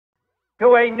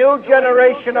To a new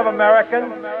generation of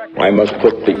Americans, I must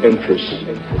put the interests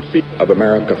of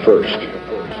America first.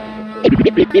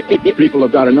 People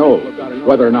have got to know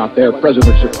whether or not their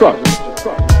president's a crook.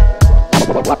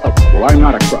 Well, I'm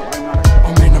not a crook.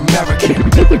 I'm an American.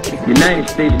 The United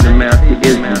States of America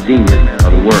is the genius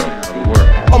of the world.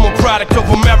 I'm a product of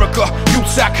America, youth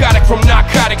psychotic from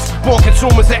narcotics, born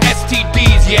consumers of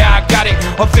STDs, yeah I got it.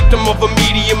 A victim of a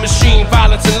media machine,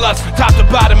 violence and lust, top to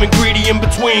bottom and greedy in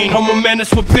between. I'm a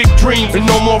menace with big dreams and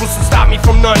no morals to stop me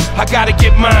from none. I gotta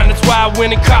get mine, that's why I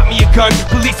went and caught me a gun.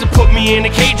 Police would put me in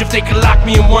a cage if they could lock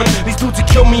me in one. These dudes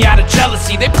would kill me out of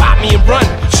jealousy, they pop me and run.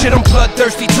 Shit, I'm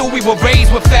bloodthirsty too, we were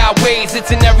raised with foul ways.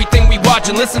 It's in everything we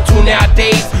watch and listen to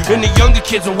nowadays. And the younger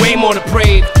kids are way more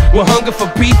depraved, with hunger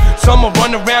for beef. Some are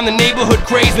running around the neighborhood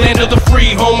crazed. Land of the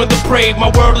free, home of the brave. My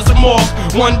world is a morgue,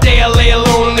 one day I lay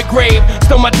alone in the grave.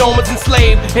 Still my dome is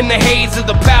enslaved, in the haze of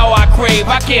the power I crave.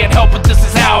 I can't help it, this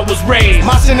is how I was raised.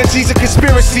 My synergy's a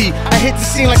conspiracy, I hit the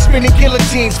scene like spinning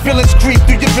guillotines. Villains creep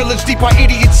through your village deep while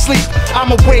idiots sleep. I'm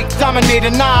awake, dominate,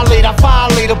 annihilate, I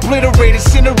violate, obliterate,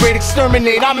 incinerate,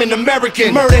 exterminate. I'm an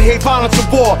American. Murder, hate, violence, and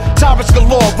war, tyrants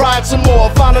galore, riots and more,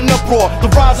 violent uproar,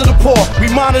 the rise of the poor. We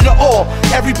monitor all,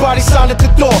 everybody silent at the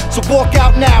door. So walk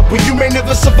out now, but you may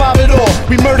never survive it all.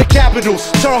 We murder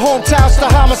capitals, turn hometowns to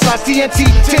homicides, TNT,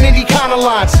 1080 kind of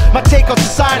lines. My take on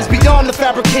society is beyond the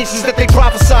fabrications that they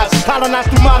prophesize. Colonized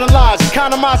through modern lies,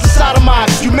 economized and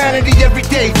sodomized. Humanity every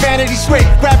day, vanity straight,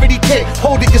 gravity cake,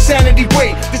 hold it, your sanity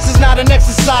wait. This is not an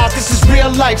exercise, this is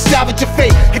real life, salvage your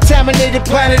fate. Contaminated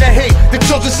planet of hate, the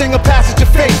children sing a passage of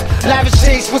faith. Lavish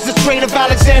taste was the trait of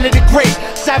Alexander the Great.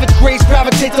 Savage grace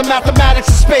gravitate to mathematics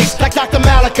and space, like Dr.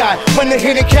 Malachi, when the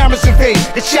hidden cameras invade.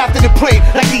 It's shafted and played,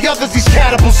 like the others these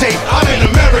cannibals hate. I'm an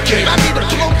American. I need a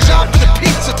blowjob for the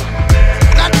pizza.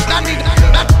 I'm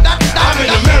an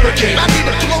American. I need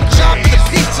a blowjob for the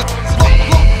pizza.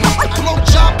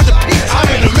 Blowjob for the pizza. I'm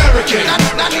an American.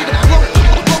 I need a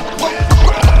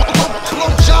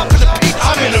blowjob for the pizza.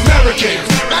 I'm an American.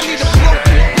 I need a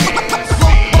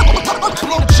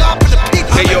blowjob for the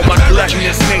pizza. Hey yo, my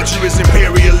gluttonous nature is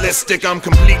imperialistic. I'm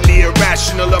completely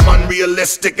irrational, I'm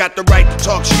unrealistic. Got the right to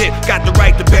talk shit, got the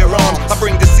right to bear arms. I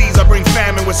bring disease, I bring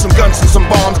famine with some guns and some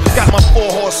bombs. Got my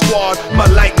 4-horse squad, my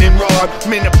lightning rod.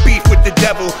 I'm in a beef with the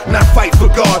devil, not fight for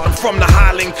God. I'm from the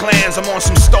Highland clans, I'm on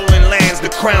some stolen lands. The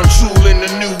crown jewel in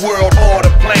the new world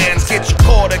order plans. Get your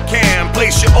quarter cam,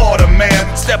 place your order,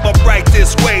 man. Step up right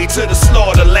this way to the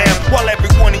slaughter lamb. While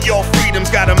every one of your freedoms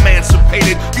got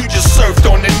emancipated, you just surfed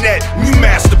on the net, you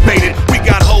masturbated. We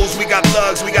got hoes, we got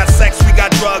thugs, we got sex, we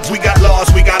got drugs, we got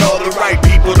laws, we got all the right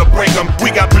people to break them.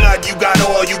 We got blood, you got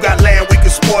oil, you got land we can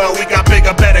spoil. We got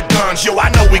bigger, better guns, yo, I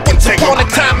know we can take them. On a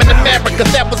time in America,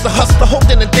 that was a hustler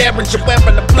holding a Derringer,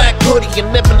 wearing a black hoodie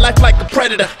and living life like a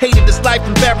predator. Hated his life,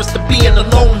 embarrassed to being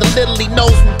alone. The little he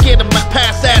knows will get him my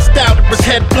past assed out or his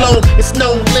head blown. It's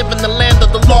known, live in the land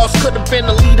of the lost. Could have been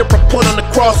a leader, I put on the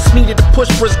cross. Needed to push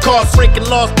for his cause, breaking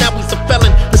laws, now he's a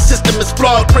felon. The system is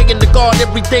flawed, praying to God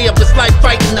every day of his life,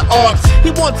 fighting the odds.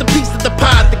 He wants a piece of the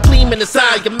pie, the gleam in his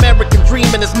eye. American dream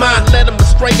in his mind, led him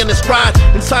astray in his ride.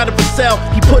 Inside of a cell,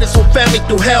 he put his whole family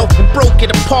through hell and broke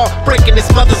it apart, breaking his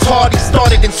mother's heart. He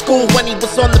started in school when he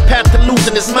was on the path to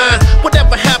losing his mind.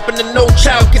 Whatever happened to no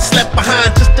child gets left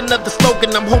behind. Just another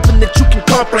slogan, I'm hoping that you can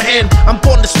comprehend. I'm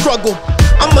born to struggle,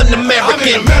 I'm an American. I'm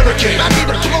an American.